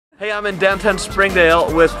Hey, I'm in downtown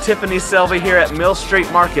Springdale with Tiffany Selvey here at Mill Street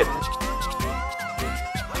Market.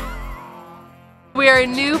 We are a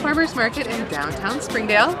new farmers market in downtown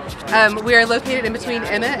Springdale. We are located in between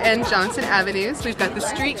Emma and Johnson Avenues. We've got the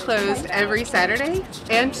street closed every Saturday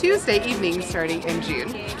and Tuesday evenings starting in June.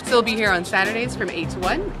 So we'll be here on Saturdays from 8 to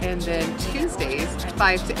 1 and then Tuesdays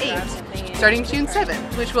 5 to 8 starting June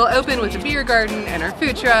 7th, which will open with a beer garden and our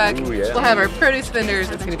food truck. Ooh, yeah. We'll have our produce vendors.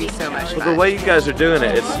 It's going to be so much fun. Well, the way you guys are doing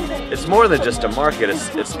it, it's more than just a market.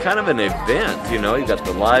 It's kind of an event, you know. You got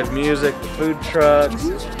the live music, the food trucks,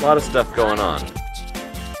 a lot of stuff going on.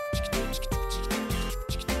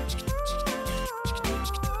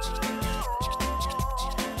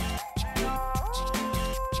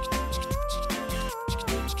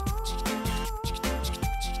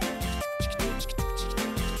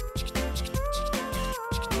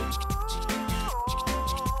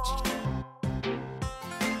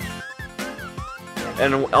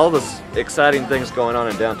 And all this exciting things going on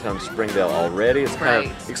in downtown Springdale already. It's kind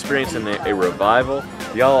of experiencing a revival.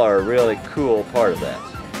 Y'all are a really cool part of that.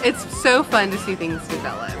 It's so fun to see things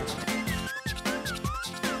develop.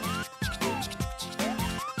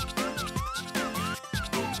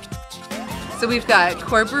 So we've got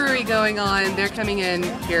Core Brewery going on. They're coming in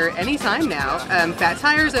here anytime now. Fat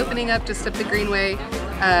Tire's opening up just up the Greenway.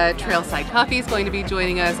 Trailside Coffee is going to be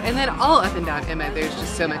joining us. And then all up and down Emma, there's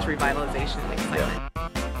just so much revitalization and excitement. Yeah.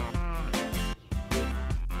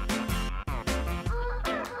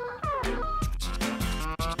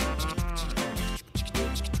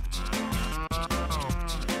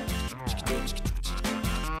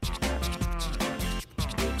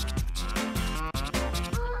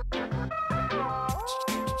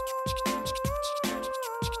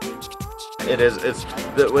 It is.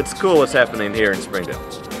 It's cool what's happening here in Springdale.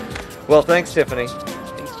 Well, thanks, Tiffany.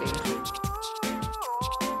 Thanks, James.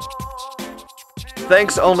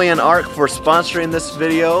 Thanks Only an Arc for sponsoring this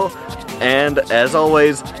video. And as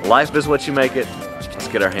always, life is what you make it. Let's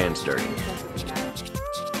get our hands dirty.